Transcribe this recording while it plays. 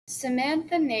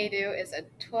Samantha Naidu is a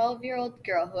 12-year-old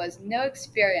girl who has no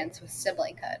experience with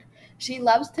siblinghood. She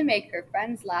loves to make her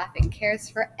friends laugh and cares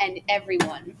for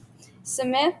everyone.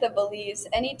 Samantha believes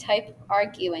any type of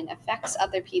arguing affects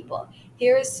other people.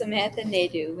 Here is Samantha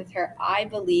Naidu with her I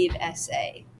Believe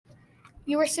essay.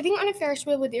 You are sitting on a Ferris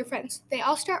wheel with your friends. They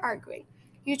all start arguing.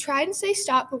 You try and say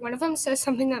stop, but one of them says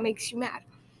something that makes you mad.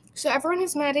 So everyone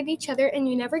is mad at each other and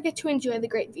you never get to enjoy the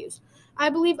great views. I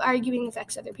believe arguing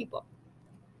affects other people.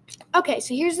 Okay,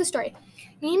 so here's the story.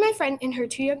 Me and my friend and her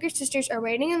two younger sisters are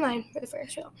waiting in line for the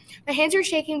Ferris wheel. My hands were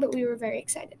shaking, but we were very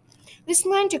excited. This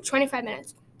line took 25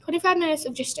 minutes. 25 minutes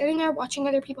of just standing there watching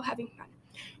other people having fun.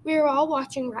 We were all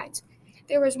watching rides.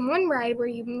 There was one ride where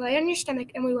you lay on your stomach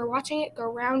and we were watching it go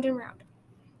round and round.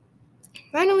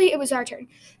 Finally, it was our turn.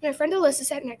 My friend Alyssa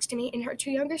sat next to me, and her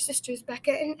two younger sisters,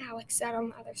 Becca and Alex, sat on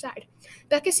the other side.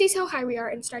 Becca sees how high we are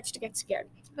and starts to get scared.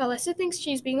 Alyssa thinks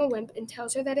she's being a wimp and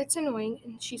tells her that it's annoying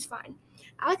and she's fine.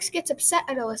 Alex gets upset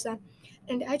at Alyssa,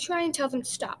 and I try and tell them to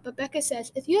stop, but Becca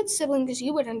says, if you had siblings,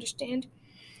 you would understand.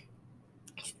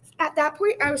 At that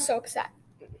point, I was so upset.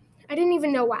 I didn't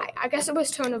even know why. I guess it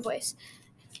was tone of voice.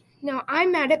 Now,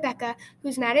 I'm mad at Becca,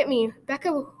 who's mad at me.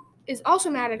 Becca is also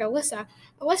mad at Alyssa.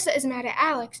 Alyssa is mad at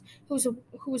Alex, who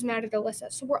was mad at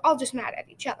Alyssa. So we're all just mad at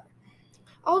each other.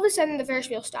 All of a sudden, the Ferris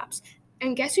wheel stops.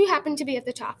 And guess who happened to be at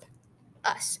the top?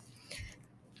 Us.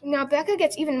 Now, Becca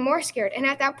gets even more scared, and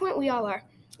at that point, we all are.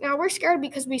 Now, we're scared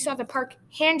because we saw the park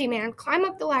handyman climb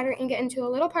up the ladder and get into a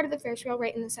little part of the Ferris wheel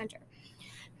right in the center.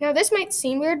 Now, this might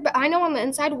seem weird, but I know on the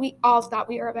inside, we all thought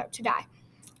we were about to die.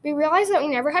 We realized that we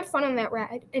never had fun on that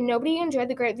ride, and nobody enjoyed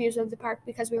the great views of the park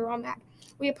because we were all mad.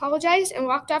 We apologized and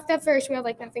walked off that Ferris wheel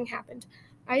like nothing happened.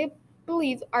 I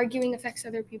believe arguing affects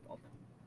other people.